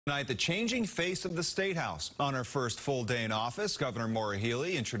Tonight, the changing face of the State House. On her first full day in office, Governor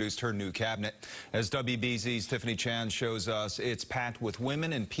Healey introduced her new cabinet. As WBZ's Tiffany shows us, it's packed with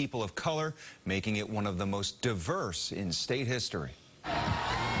women and people of color, making it one of the most diverse in state history.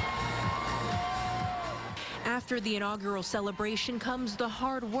 After the inaugural celebration comes the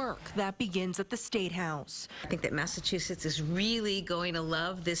hard work that begins at the State House. I think that Massachusetts is really going to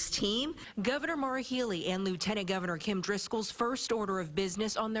love this team. Governor Healey and Lieutenant Governor Kim Driscoll's first order of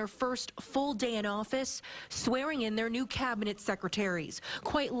business on their first full day in office, swearing in their new cabinet secretaries.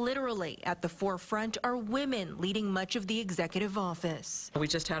 Quite literally, at the forefront are women leading much of the executive office. We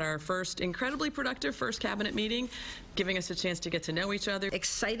just had our first incredibly productive first cabinet meeting, giving us a chance to get to know each other.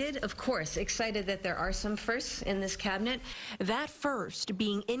 Excited, of course, excited that there are some firsts in this cabinet. That first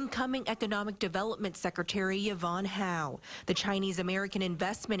being incoming Economic Development Secretary Yvonne Howe. The Chinese-American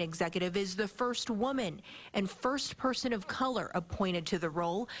investment executive is the first woman and first person of color appointed to the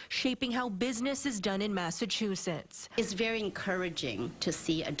role, shaping how business is done in Massachusetts. It's very encouraging to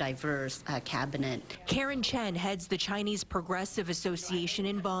see a diverse cabinet. Karen Chen heads the Chinese Progressive Association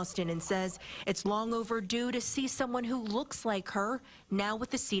in Boston and says it's long overdue to see someone who looks like her now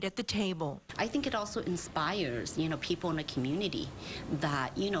with a seat at the table. I think it also inspires, people in the community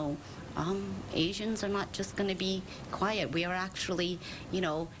that, Asians are not just going to be quiet. We are actually,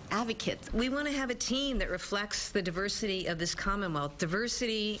 advocates. We want to have a team that reflects the diversity of this Commonwealth,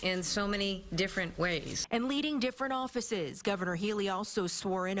 diversity in so many different ways. And leading different offices, Governor Healey also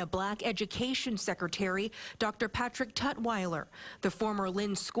swore in a Black Education Secretary, Dr. Patrick Tutwiler. The former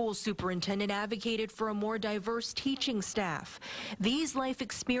Lynn School Superintendent advocated for a more diverse teaching staff. These life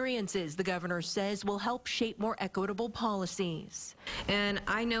experiences, the governor says, will help shape more equitable policies. And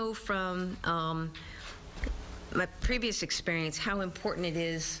I know from my previous experience how important it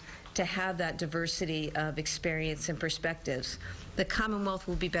is to have that diversity of experience and perspectives. The Commonwealth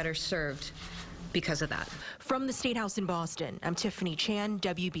will be better served because of that. From the State House in Boston, I'm Tiffany Chan,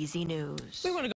 WBZ News.